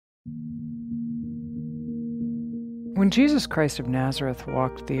When Jesus Christ of Nazareth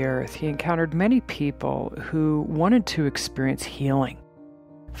walked the earth, he encountered many people who wanted to experience healing.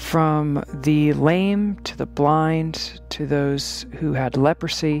 From the lame to the blind, to those who had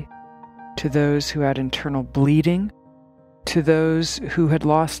leprosy, to those who had internal bleeding, to those who had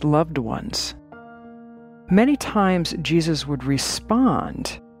lost loved ones. Many times Jesus would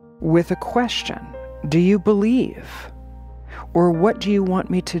respond with a question, "Do you believe?" Or "What do you want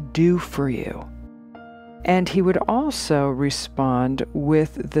me to do for you?" And he would also respond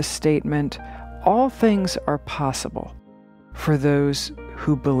with the statement, "All things are possible for those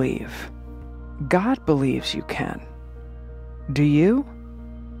who believe." God believes you can. Do you?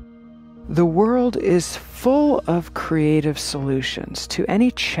 The world is full of creative solutions to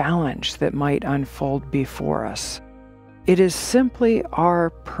any challenge that might unfold before us. It is simply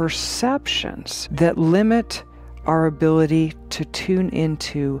our perceptions that limit our ability to tune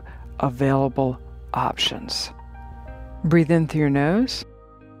into available options. Breathe in through your nose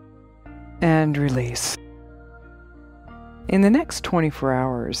and release. In the next 24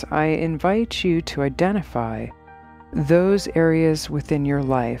 hours, I invite you to identify those areas within your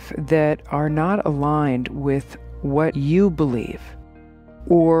life that are not aligned with what you believe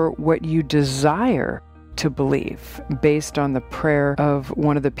or what you desire to believe based on the prayer of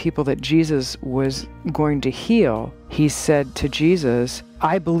one of the people that Jesus was going to heal. He said to Jesus,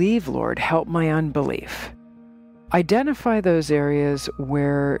 "I believe, Lord, help my unbelief." Identify those areas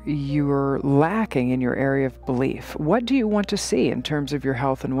where you're lacking in your area of belief. What do you want to see in terms of your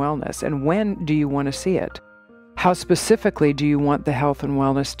health and wellness, and when do you want to see it? How specifically do you want the health and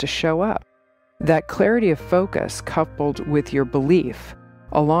wellness to show up? That clarity of focus, coupled with your belief,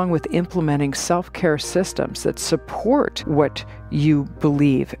 along with implementing self-care systems that support what you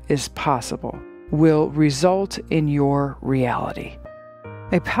believe is possible, will result in your reality.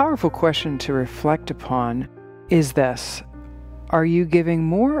 A powerful question to reflect upon is this: are you giving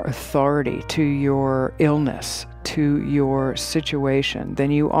more authority to your illness, to your situation,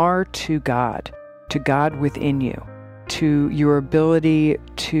 than you are to God within you, to your ability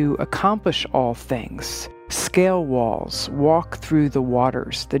to accomplish all things, scale walls, walk through the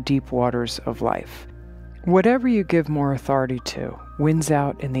waters, the deep waters of life? Whatever you give more authority to wins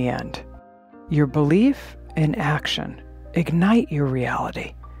out in the end. Your belief and action ignite your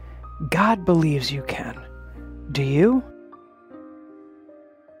reality. God believes you can. Do you?